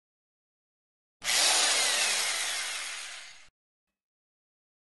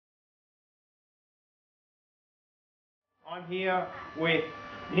I'm here with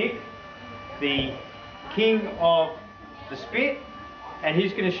Nick, the king of the spit, and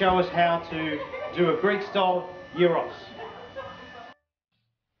he's going to show us how to do a Greek style gyros.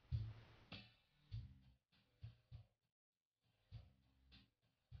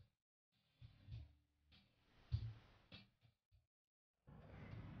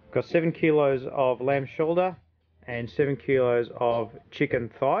 Got 7 kilos of lamb shoulder and 7 kilos of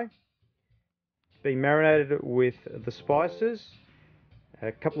chicken thigh. It's been marinated with the spices.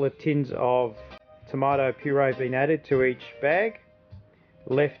 A couple of tins of tomato puree been added to each bag.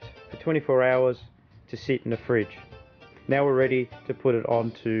 Left for 24 hours to sit in the fridge. Now we're ready to put it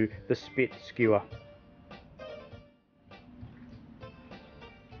onto the spit skewer.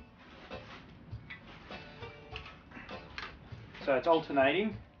 So it's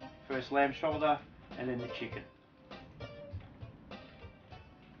alternating, first lamb shoulder and then the chicken.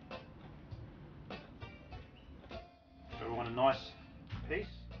 So we want a nice piece,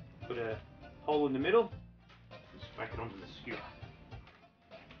 put a hole in the middle, and just whack it onto the skewer.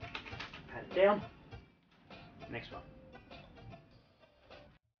 Pat it down, next one.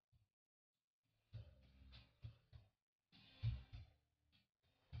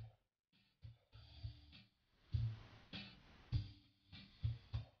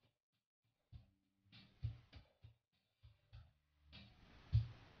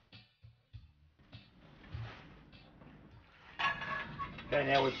 Okay,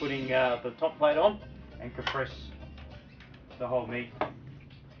 now we're putting the top plate on and compress the whole meat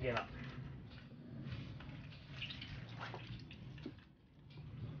together.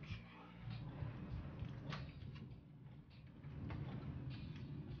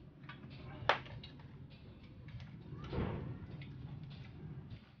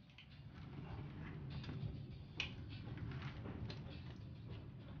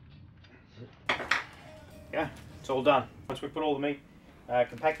 Yeah, it's all done. Once we put all the meat,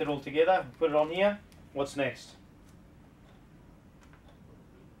 compact it all together, put it on here, what's next?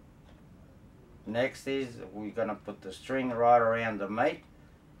 Next is we're gonna put the string right around the meat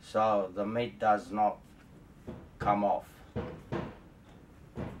so the meat does not come off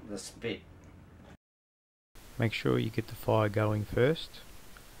the spit. Make sure you get the fire going first.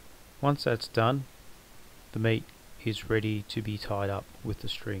 Once that's done, the meat is ready to be tied up with the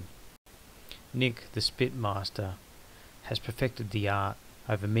string. Nick, the spit master, has perfected the art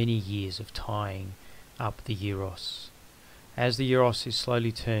over many years of tying up the gyros. As the gyros is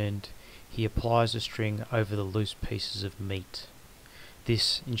slowly turned, he applies the string over the loose pieces of meat.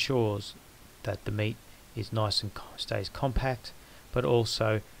 This ensures that the meat is nice and stays compact, but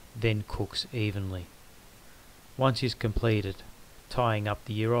also then cooks evenly. Once he's completed tying up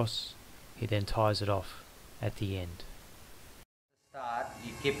the gyros, he then ties it off at the end. Start,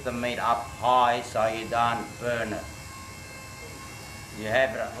 you keep the meat up high so you don't burn it. You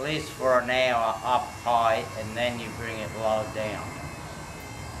have it at least for an hour up high and then you bring it low down.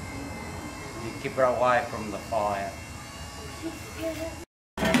 You keep it away from the fire.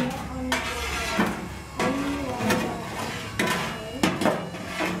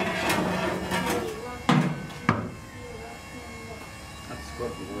 That's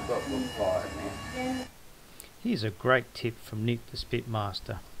good, we've got good fire now. Here's a great tip from Nick the Spit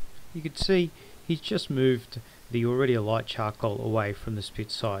Master. You can see he's just moved the already light charcoal away from the spit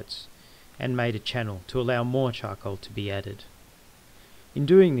sides and made a channel to allow more charcoal to be added. In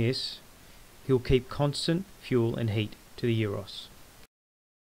doing this, he'll keep constant fuel and heat to the gyros.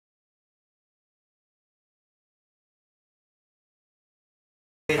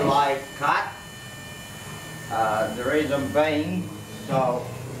 Light cut, the reason being so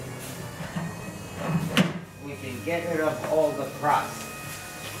we can get rid of all the crust.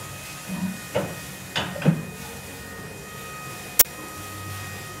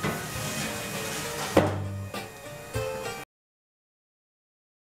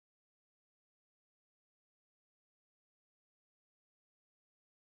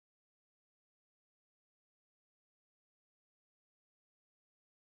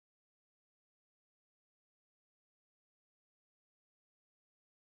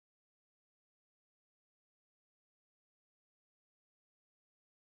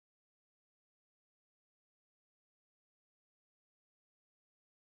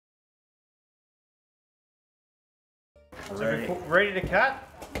 So we're ready to cut.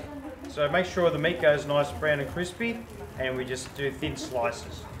 So make sure the meat goes nice brown and crispy, and we just do thin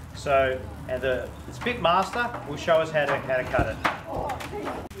slices. So, and the spit master will show us how to cut it.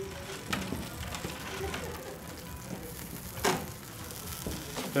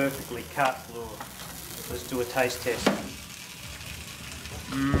 Perfectly cut. Let's do a taste test.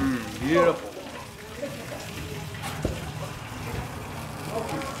 Beautiful. Oh,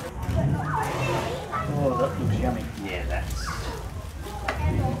 that looks yummy. Yeah, that's...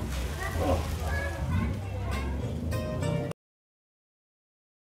 Oh.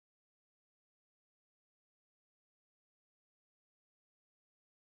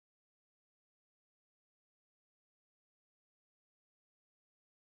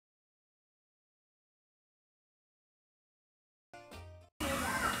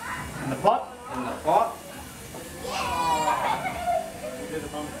 In the pot? In the pot.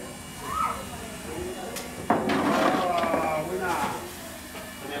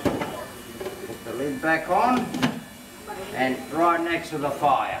 Put the lid back on and right next to the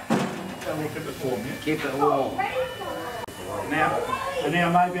fire. So we'll keep it warm, yeah? Keep it warm. Now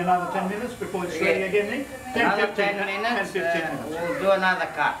maybe another 10 minutes before it's ready again, Nick? Another 15, 10 minutes, 10, 15 minutes. we'll do another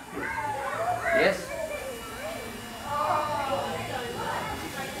cut. Yes?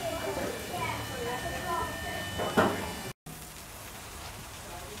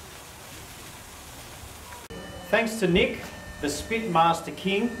 Thanks to Nick, the Spit Master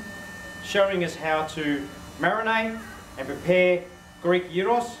King, showing us how to marinate and prepare Greek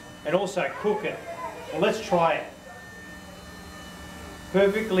Gyros and also cook it. Well, let's try it.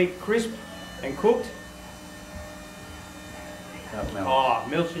 Perfectly crisp and cooked. Oh,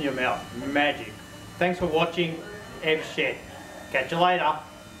 melts in your mouth. Magic. Thanks for watching Ev's Shed. Catch you later.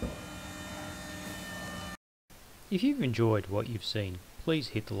 If you've enjoyed what you've seen, please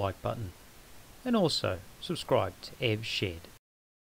hit the like button and also subscribe to Ev's Shed.